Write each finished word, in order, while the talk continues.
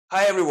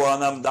Hi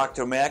everyone, I'm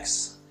Dr.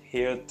 Max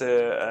here at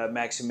the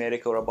Maxi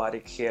Medical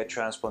Robotic Hair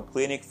Transplant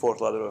Clinic,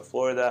 Fort Lauderdale,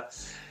 Florida.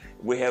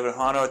 We have an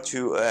honor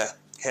to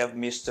have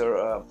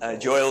Mr.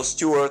 Joel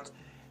Stewart,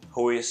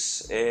 who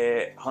is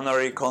a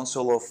honorary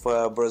consul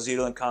of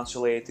Brazilian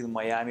consulate in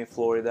Miami,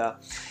 Florida.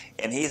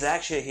 And he's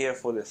actually here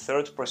for the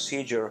third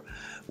procedure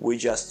we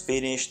just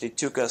finished. It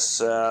took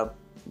us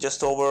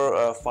just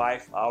over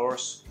 5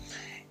 hours.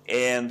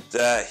 And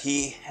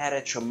he had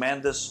a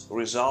tremendous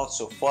result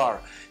so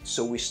far.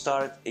 So we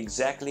started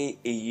exactly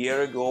a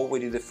year ago. We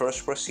did the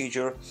first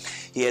procedure.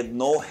 He had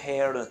no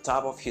hair on the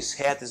top of his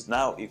head. Is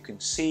now you can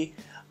see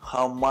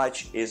how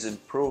much is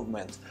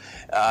improvement.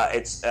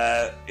 It's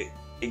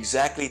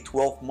exactly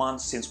 12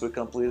 months since we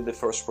completed the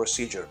first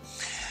procedure.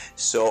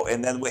 So,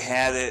 and then we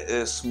had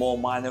a small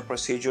minor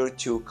procedure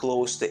to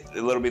close the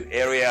little bit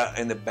area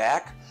in the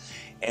back.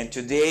 And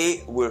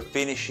today we're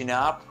finishing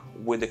up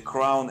with the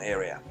crown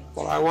area.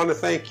 Well, I want to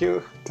thank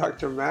you,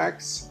 Dr.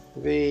 Max.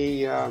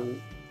 The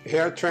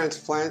hair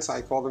transplants,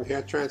 I call them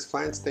hair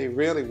transplants, they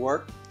really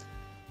work.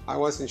 I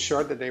wasn't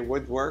sure that they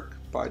would work,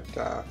 but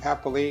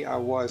happily I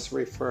was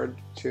referred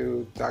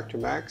to Dr.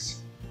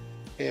 Max.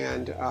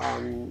 And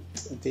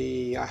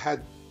I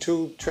had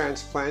 2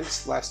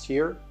 transplants last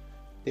year.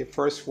 The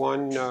first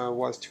one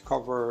was to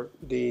cover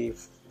the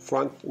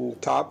front and the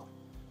top.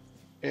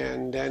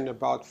 And then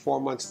about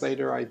 4 months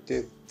later, I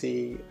did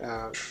the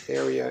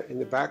area in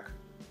the back,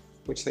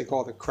 which they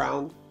call the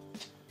crown.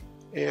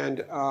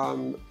 And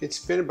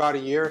it's been about a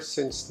year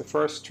since the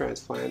first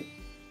transplant.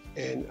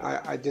 And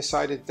I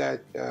decided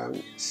that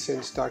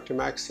since Dr.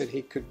 Max said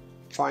he could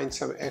find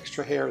some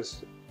extra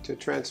hairs to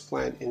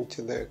transplant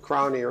into the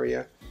crown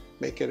area,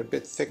 make it a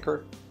bit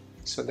thicker.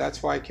 So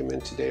that's why I came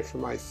in today for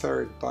my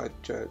third. But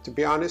to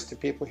be honest, the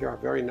people here are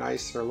very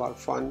nice. They're a lot of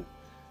fun.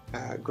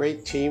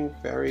 Great team,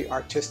 very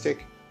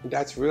artistic. And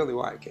that's really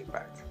why I came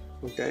back,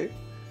 okay?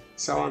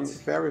 So I'm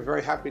very,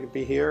 very happy to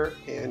be here,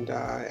 and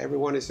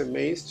everyone is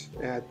amazed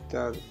at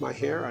my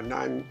hair, and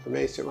I'm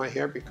amazed at my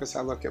hair because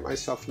I look at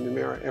myself in the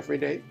mirror every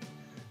day,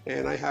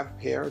 and I have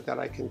hair that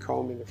I can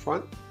comb in the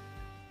front,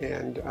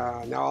 and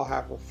now I'll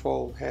have a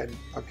full head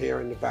of hair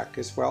in the back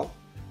as well,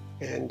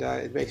 and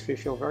it makes me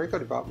feel very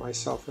good about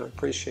myself, and I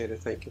appreciate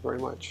it. Thank you very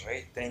much.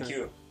 Great, thank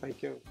you.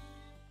 Thank you.